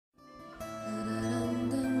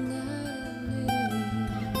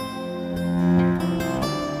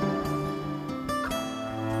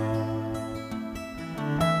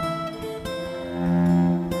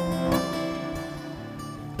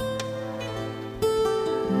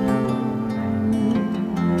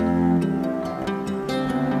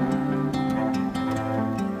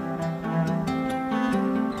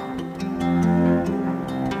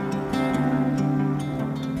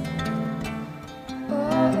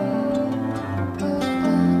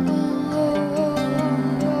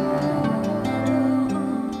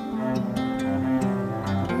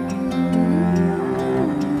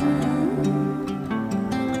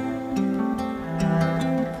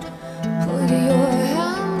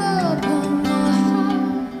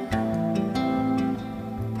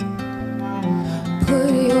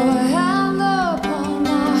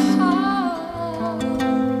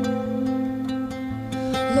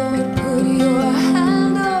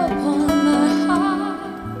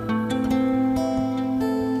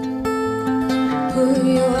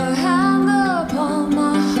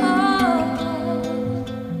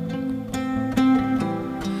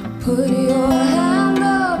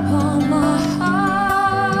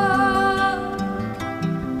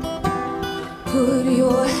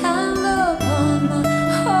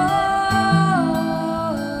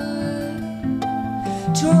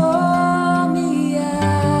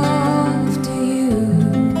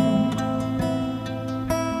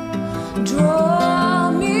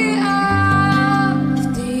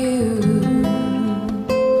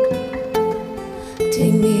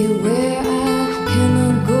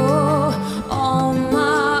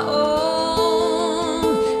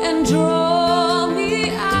draw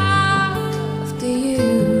me after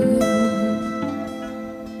you.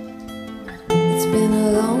 It's been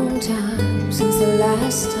a long time since the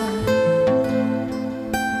last time.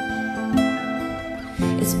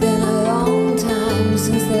 It's been a long time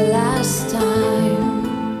since the last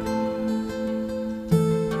time.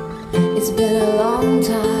 It's been a long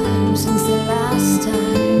time since the last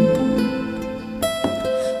time.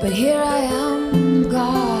 But here I am,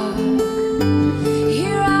 God.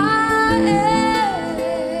 Here I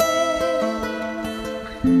am.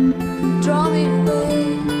 Draw me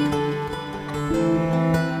away.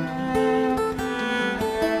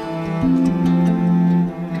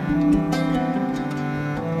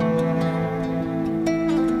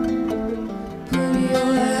 Put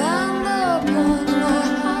your hand upon my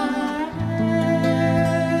heart.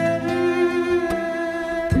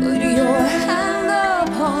 Put your hand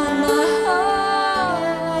upon my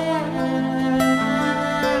heart.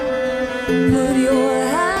 Put your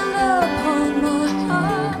hand upon my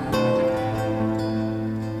heart.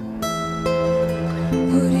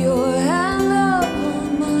 Put your hand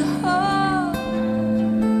upon my heart.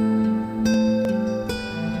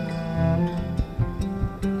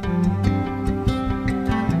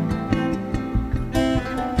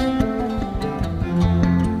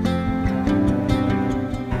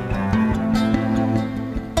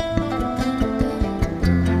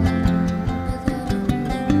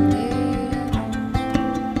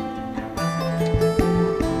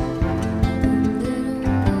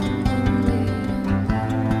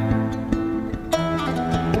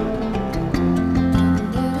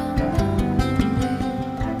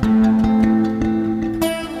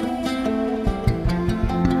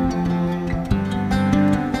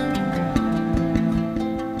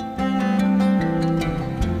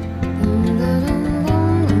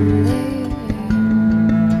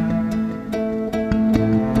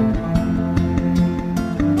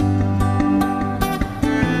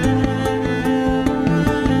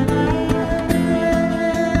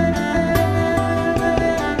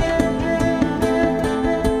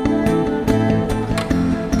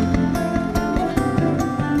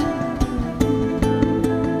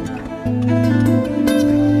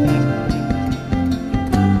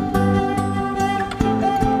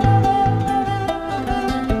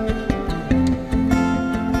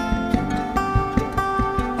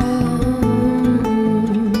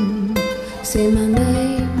 Say my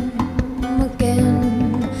name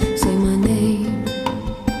again. Say my name.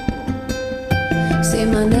 Say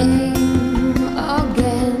my name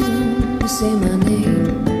again. Say my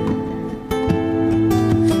name.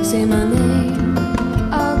 Say my name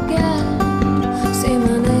again. Say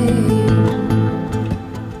my name.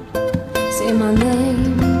 Say my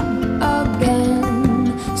name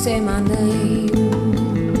again. Say my name.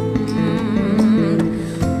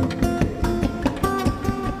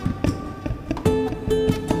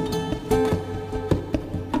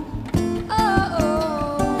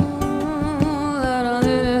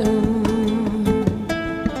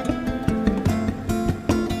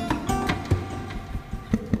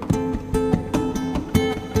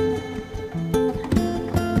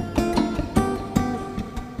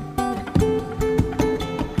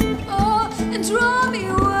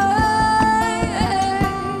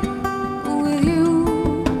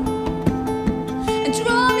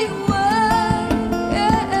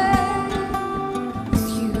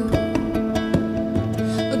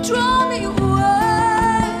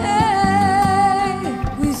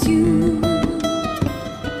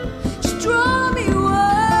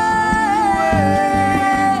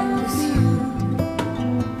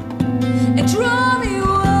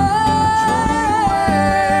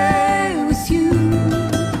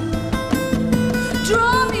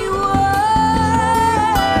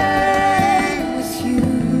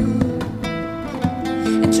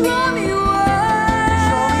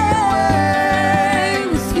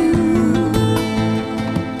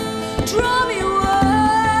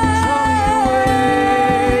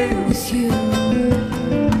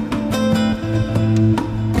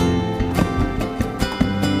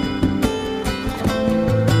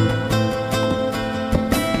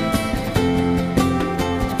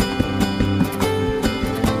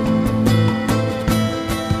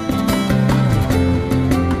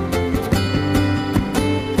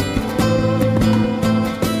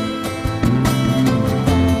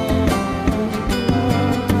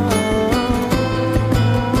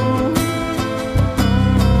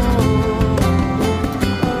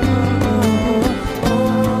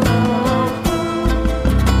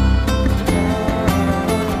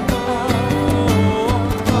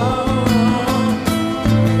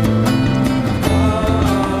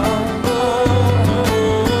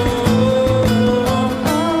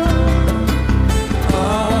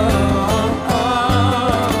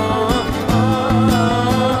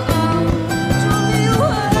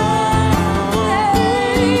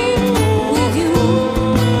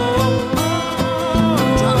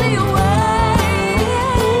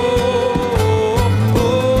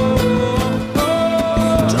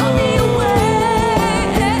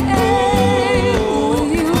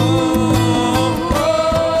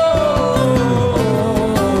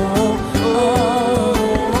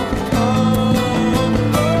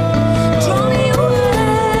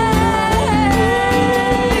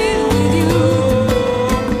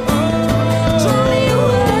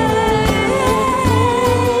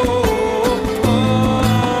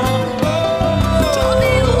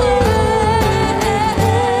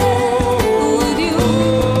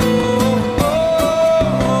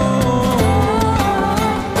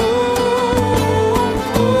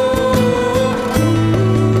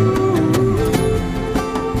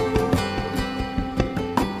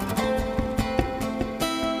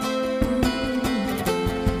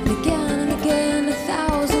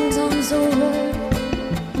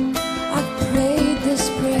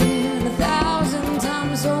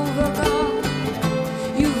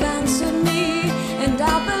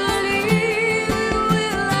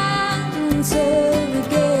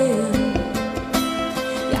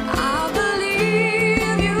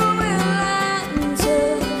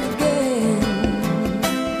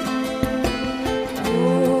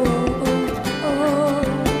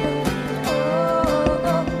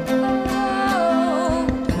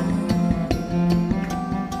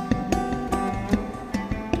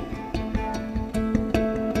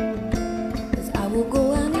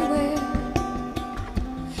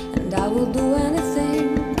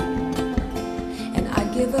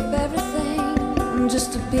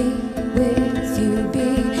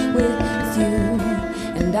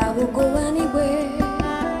 I will go anywhere,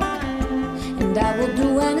 and I will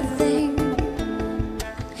do anything,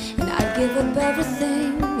 and I'd give up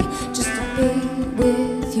everything just to be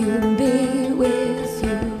with you, be with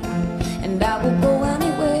you. And I will go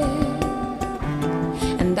anywhere,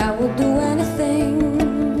 and I will do anything,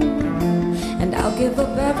 and I'll give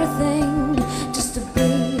up everything just to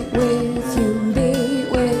be with you, be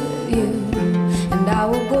with you. And I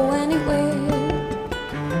will go anywhere,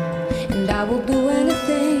 and I will do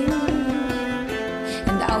anything,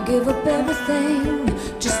 and I'll give up everything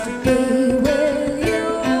just to be with you.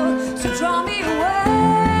 So draw me away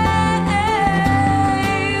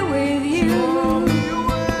with you.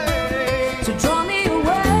 So draw me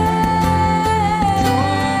away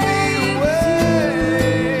with you.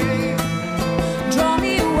 Draw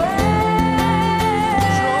me away with you. Draw me away.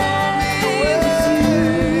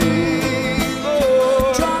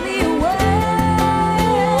 Draw me away.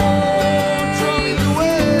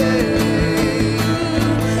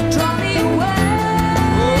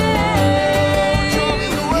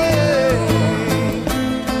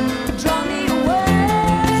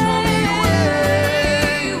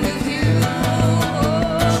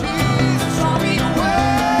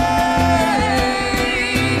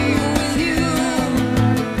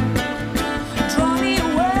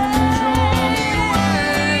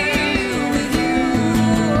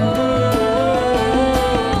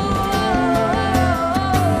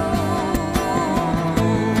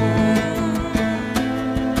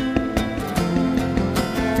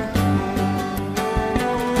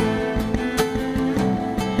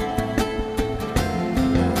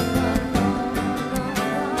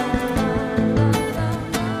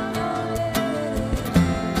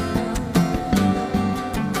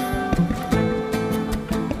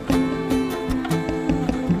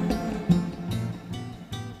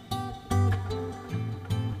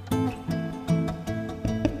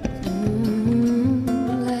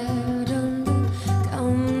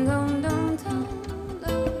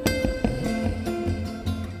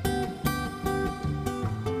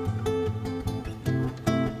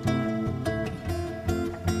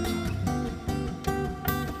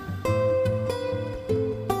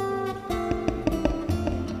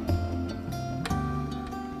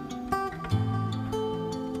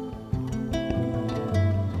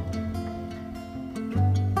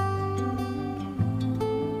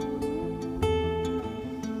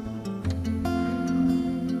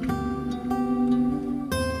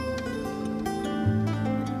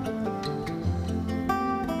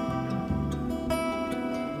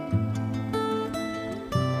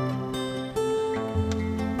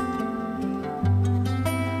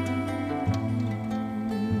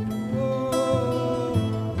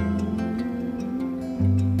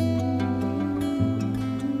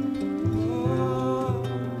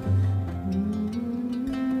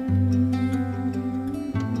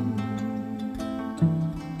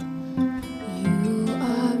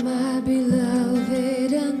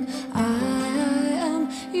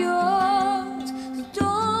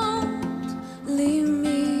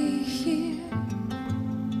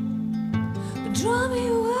 Draw me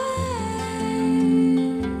away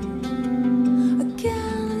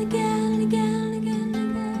again and again and again and again and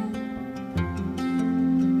again.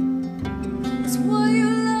 It's what you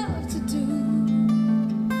love to do.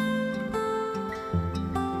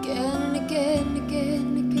 Again and again and again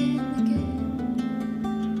and again and again.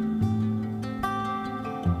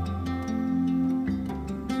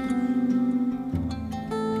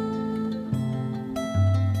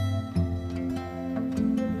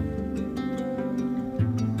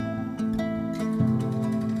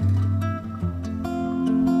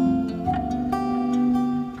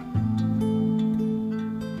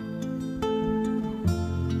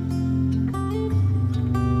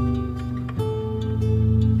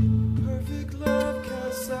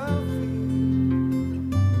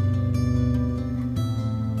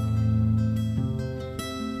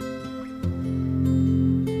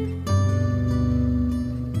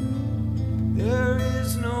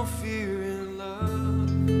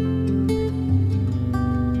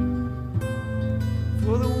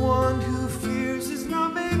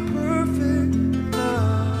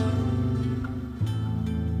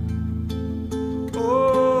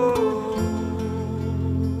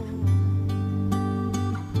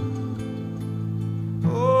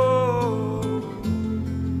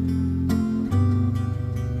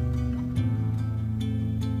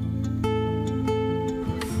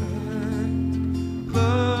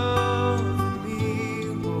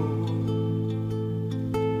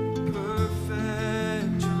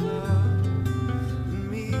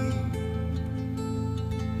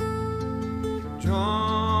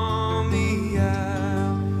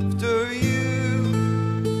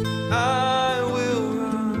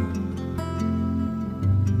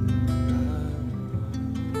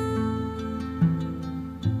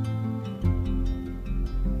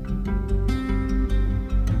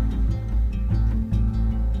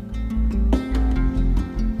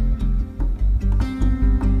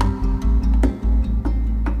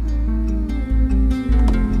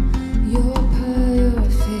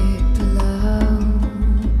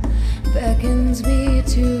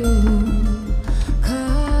 to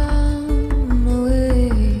come away.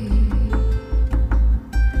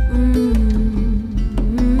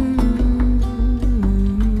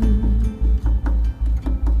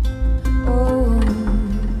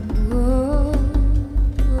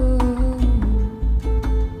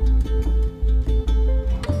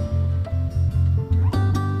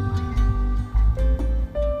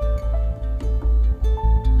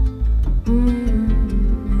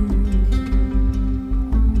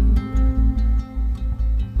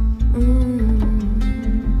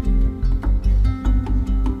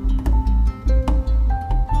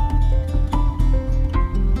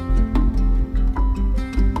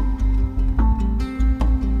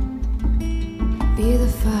 Be the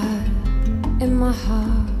fire in my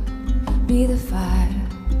heart, be the fire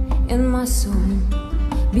in my soul,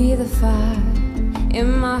 be the fire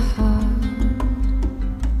in my heart,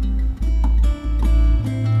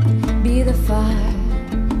 be the fire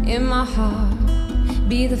in my heart,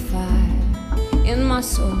 be the fire in my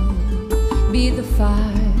soul, be the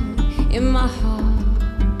fire in my heart.